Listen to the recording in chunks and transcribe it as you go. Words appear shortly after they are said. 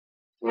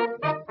Alright,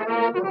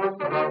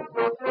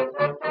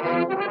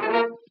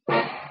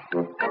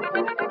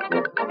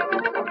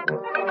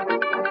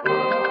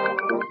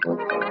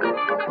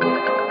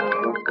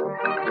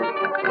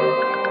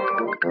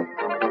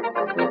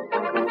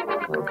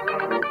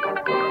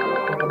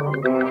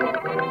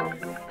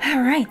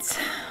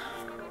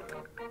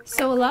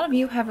 so a lot of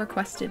you have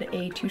requested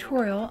a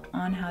tutorial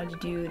on how to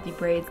do the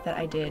braids that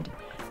I did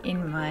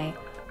in my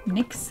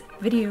NYX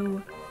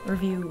video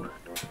review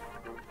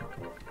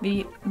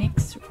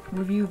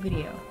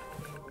video.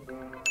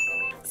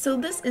 So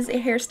this is a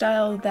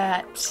hairstyle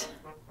that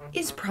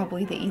is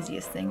probably the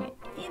easiest thing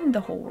in the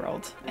whole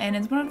world, and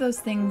it's one of those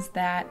things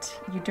that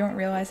you don't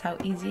realize how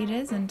easy it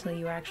is until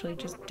you actually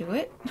just do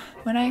it.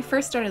 When I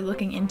first started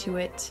looking into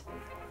it,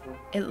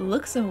 it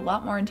looks a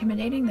lot more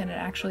intimidating than it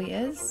actually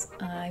is.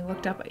 I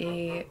looked up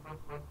a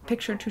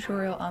picture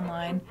tutorial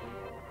online,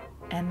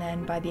 and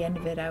then by the end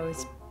of it I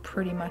was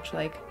pretty much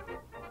like,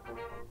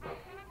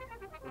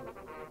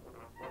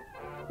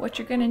 what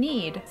you're gonna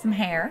need: some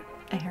hair,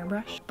 a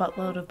hairbrush,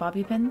 buttload of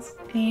bobby pins,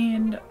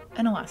 and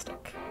an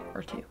elastic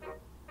or two,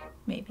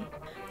 maybe.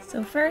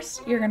 So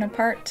first you're gonna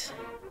part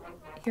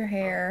your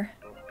hair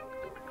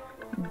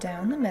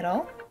down the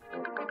middle.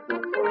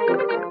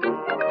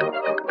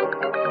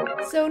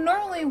 So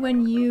normally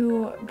when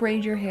you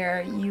braid your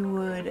hair, you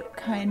would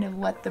kind of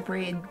let the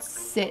braid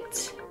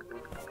sit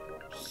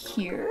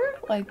here,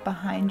 like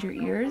behind your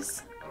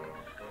ears.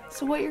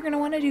 So what you're going to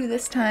want to do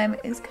this time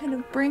is kind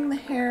of bring the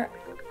hair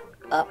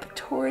up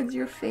towards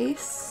your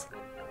face.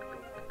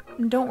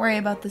 And don't worry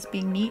about this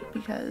being neat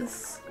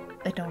because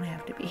it don't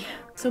have to be.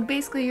 So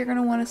basically you're going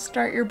to want to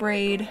start your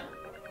braid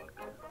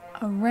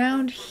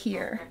around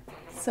here.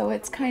 So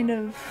it's kind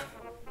of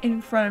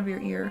in front of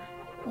your ear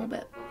a little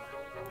bit.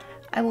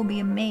 I will be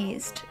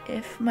amazed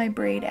if my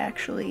braid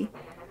actually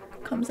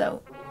comes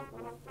out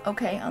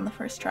okay on the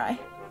first try.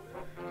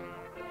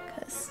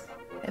 Because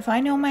if I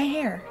know my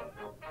hair,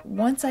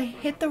 once I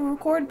hit the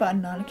record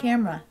button on a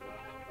camera,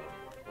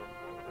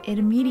 it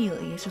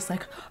immediately is just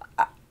like,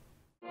 ah.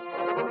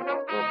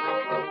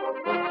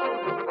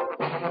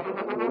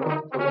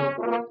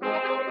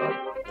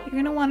 You're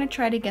gonna want to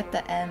try to get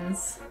the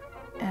ends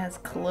as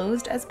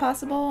closed as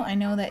possible. I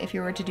know that if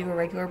you were to do a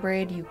regular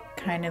braid, you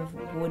kind of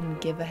wouldn't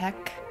give a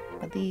heck.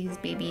 But these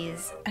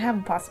babies have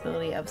a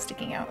possibility of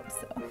sticking out,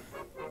 so.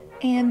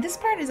 And this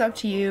part is up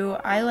to you.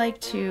 I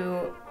like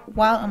to,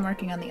 while I'm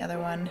working on the other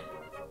one,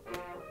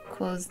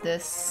 close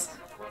this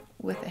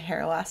with a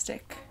hair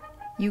elastic.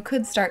 You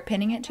could start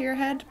pinning it to your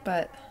head,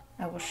 but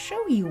I will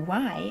show you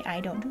why I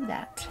don't do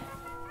that.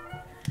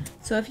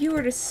 So if you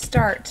were to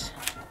start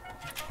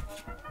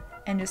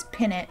and just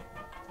pin it,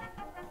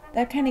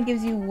 that kind of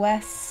gives you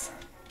less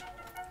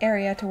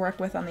area to work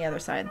with on the other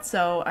side.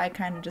 So I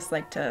kind of just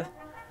like to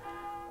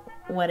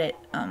let it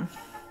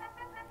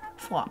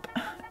flop.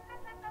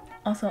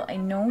 Also, I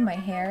know my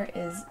hair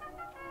is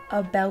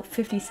about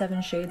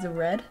 57 shades of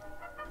red,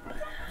 but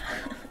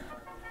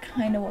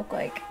kind of look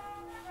like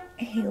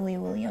Hayley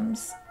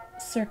Williams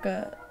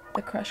circa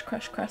the Crush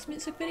Crush Crush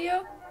music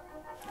video.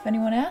 If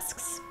anyone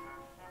asks,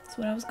 that's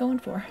what I was going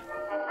for.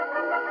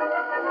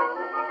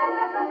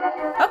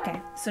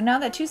 Okay, so now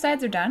that two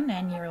sides are done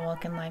and you're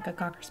looking like a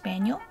Cocker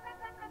Spaniel,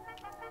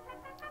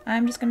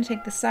 I'm just going to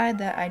take the side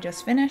that I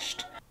just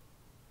finished.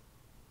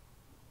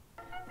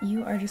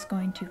 You are just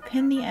going to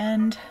pin the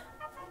end,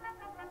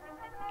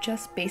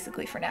 just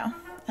basically for now.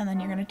 And then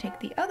you're going to take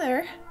the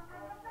other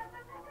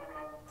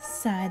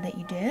side that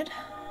you did,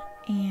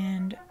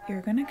 and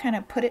you're going to kind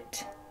of put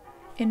it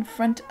in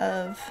front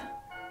of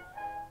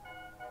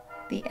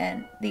the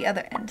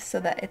other end,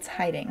 so that it's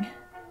hiding.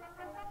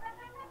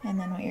 And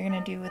then what you're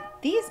going to do with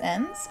these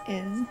ends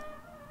is,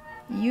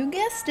 you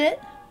guessed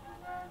it,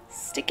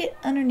 stick it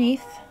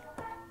underneath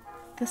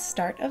the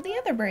start of the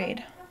other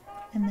braid.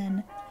 And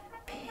then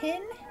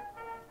pin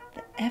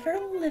the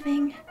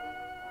ever-living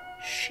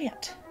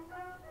shit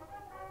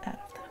out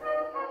of them.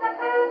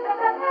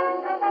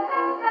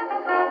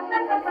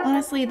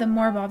 Honestly, the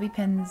more bobby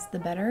pins, the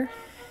better,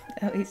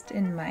 at least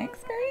in my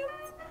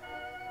experience.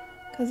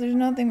 Because there's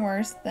nothing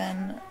worse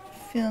than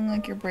feeling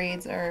like your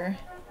braids are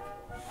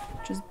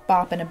just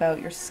bopping about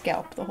your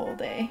scalp the whole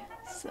day.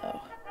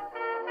 So,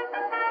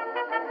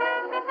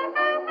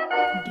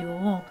 do a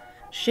little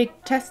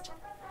shake test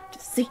to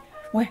see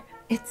where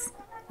it's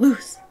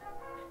loose.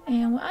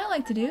 And what I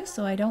like to do,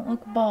 so I don't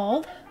look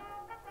bald,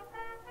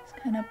 is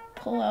kind of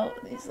pull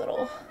out these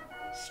little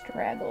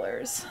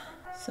stragglers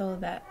so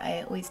that I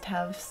at least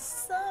have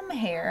some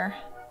hair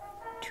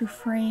to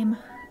frame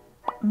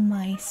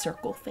my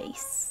circle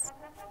face.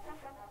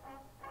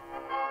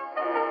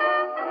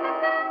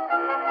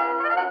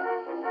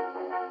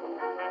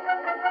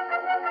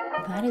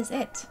 That is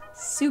it.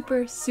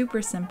 Super,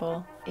 super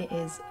simple. It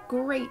is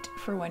great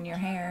for when your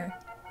hair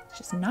is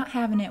just not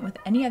having it with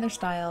any other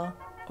style,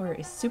 or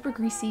is super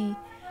greasy,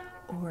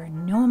 or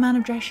no amount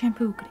of dry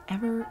shampoo could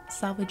ever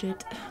salvage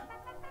it.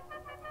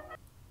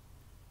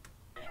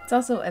 It's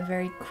also a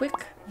very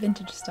quick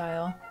vintage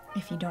style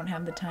if you don't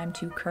have the time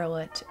to curl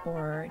it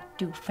or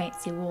do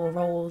fancy little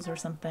rolls or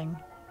something.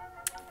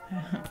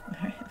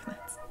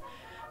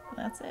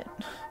 That's it.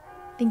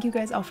 Thank you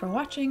guys all for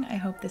watching. I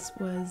hope this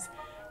was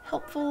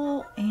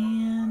helpful,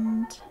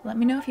 and let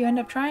me know if you end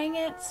up trying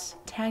it.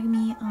 Tag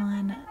me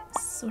on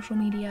social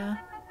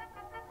media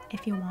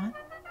if you want,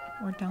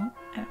 or don't.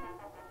 I don't.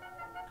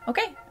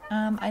 Okay,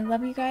 I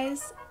love you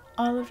guys,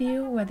 all of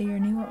you, whether you're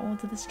new or old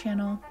to this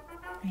channel,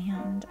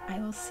 and I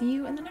will see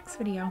you in the next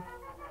video.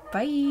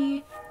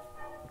 Bye!